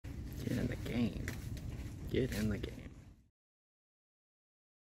Get in the game.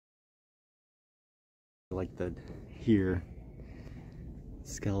 Like the here,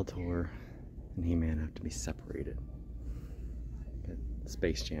 Skeletor and He-Man have to be separated. Got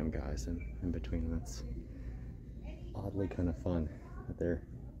Space Jam guys in between them. That's oddly kind of fun that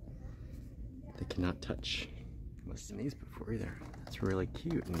they cannot touch. I've seen these before either. That's really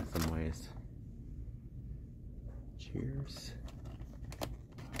cute in some ways. Cheers.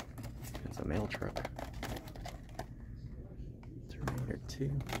 It's a mail truck. Terminator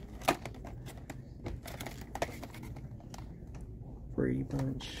 2. Brady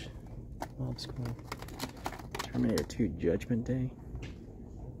Bunch. Mob Squad. Terminator 2 Judgment Day.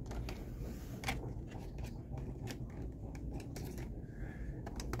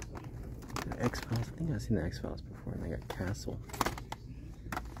 The X-Files. I think I've seen the X-Files before, and they got Castle.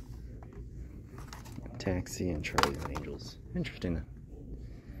 Taxi and Charlie's Angels. Interesting.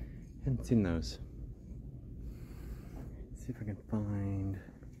 Hadn't seen those. Let's see if I can find.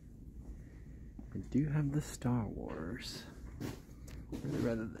 I do have the Star Wars. Really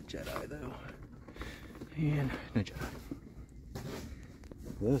rather the Jedi though. And no Jedi.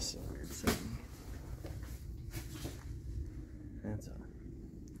 This is a weird thing. That's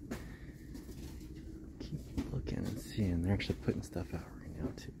all. Keep looking and seeing. They're actually putting stuff out right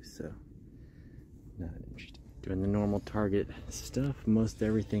now too, so not interesting. Doing the normal Target stuff. Most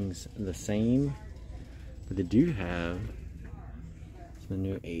everything's the same. But they do have the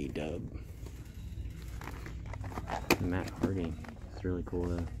new A-Dub. Matt Hardy. It's really cool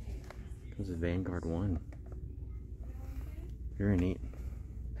though. Comes with Vanguard 1. Very neat.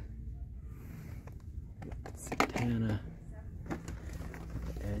 Satana.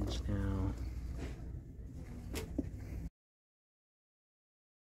 The Edge now.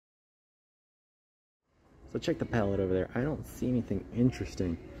 So check the palette over there. I don't see anything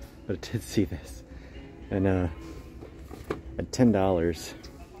interesting, but I did see this. And at $10,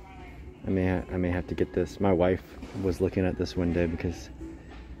 I may have to get this. My wife was looking at this one day because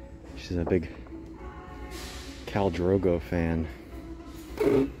she's a big Khal Drogo fan.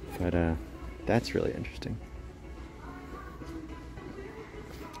 But that's really interesting.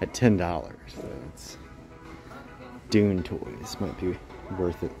 At $10, so it's Dune toys might be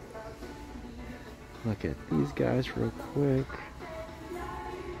worth it. Look at these guys real quick.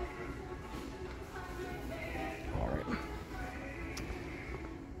 Alright.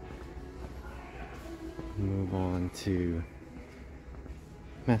 Move on to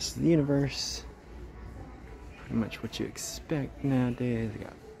Masters of the Universe. Pretty much what you expect nowadays. They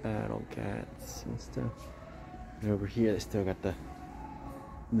got Battle Cats and stuff. And over here they still got the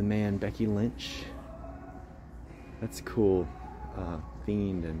man Becky Lynch. That's cool.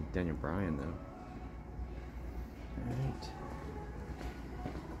 Fiend and Daniel Bryan though. Alright.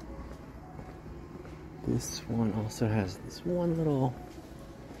 This one also has this one little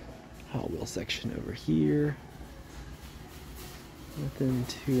Hot Wheel section over here. Nothing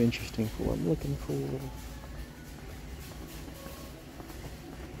too interesting for what I'm looking for.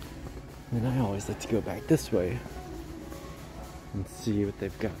 And I always like to go back this way and see what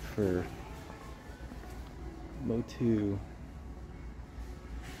they've got for Motu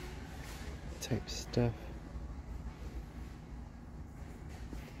type stuff.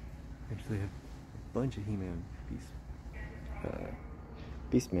 Actually have a bunch of He-Man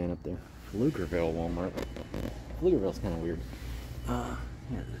Beastman up there. Pflugerville Walmart. Pflugerville's kind of weird. Yeah,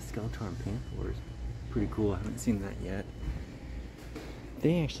 the Skeletor and Panther is pretty cool. I haven't seen that yet.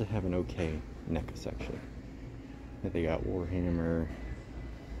 They actually have an okay NECA section. They got Warhammer.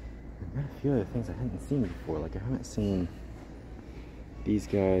 And a few other things I hadn't seen before. Like I haven't seen. These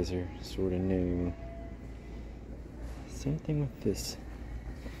guys are sort of new. Same thing with this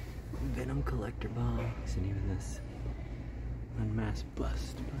Venom collector box and even this unmasked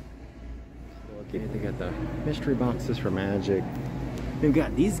bust. Okay, they got the mystery boxes for Magic. They've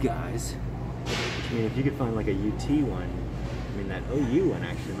got these guys. I mean, if you could find like a UT one, I mean that OU one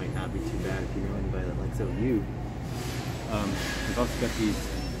actually might not be too bad if you know anybody that likes OU. We've also got these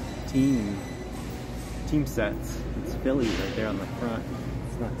team sets. It's Philly right there on the front.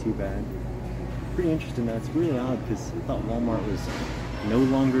 It's not too bad. Pretty interesting though. It's really odd because I thought Walmart was no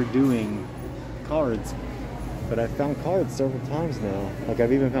longer doing cards, but I've found cards several times now. Like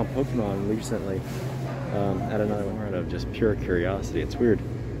I've even found Pokemon recently at another one out of just pure curiosity. It's weird.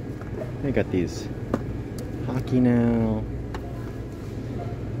 They got these hockey now.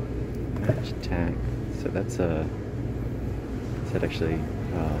 Match Attack. So that's actually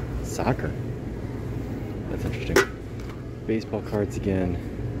soccer. That's interesting. Baseball cards again.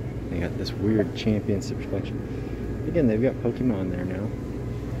 They got this weird championship collection. Again, they've got Pokemon there now.